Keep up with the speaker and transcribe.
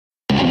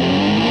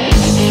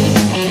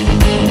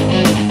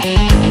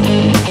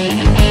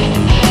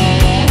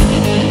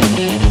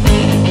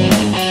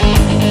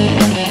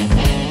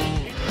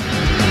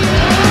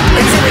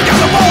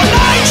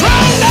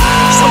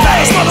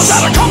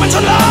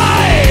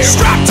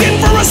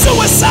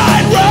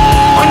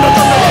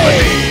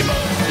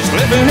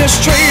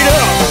Straight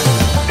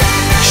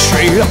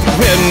up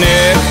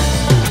redneck.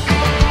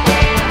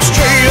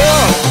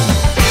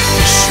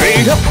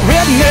 Straight up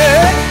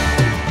redneck.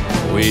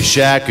 Wish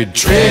I could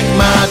trick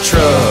my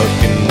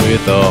truck, and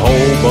with a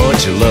whole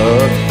bunch of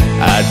luck,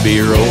 I'd be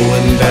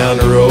rolling down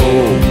the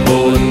road,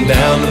 pulling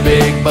down the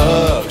big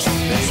bucks.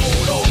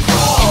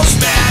 Motocross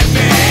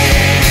madman.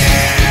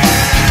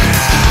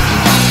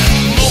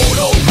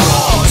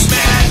 Motocross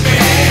madman.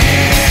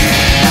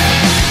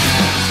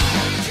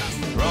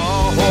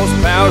 Raw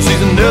horsepower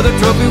sees another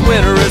trophy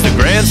winner as the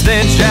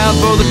grandstand shout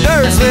for the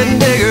dirt sled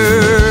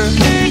digger.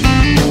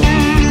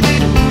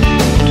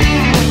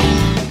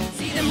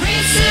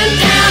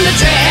 Down the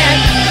track,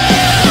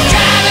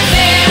 driving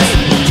fast,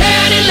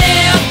 turning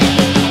left.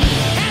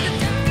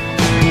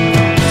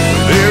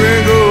 There he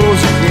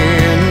goes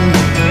again.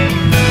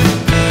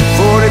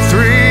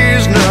 43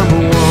 is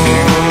number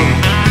one.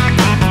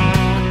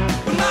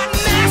 My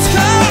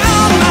NASCAR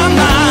on my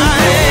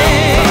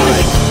mind.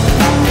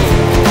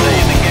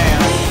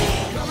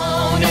 Come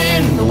on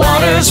in, the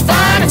water's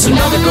fine. It's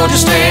another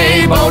gorgeous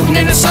day, boating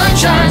in the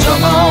sunshine.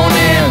 Come on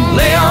in,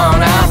 lay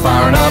on out,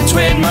 firing up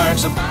twin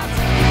marks.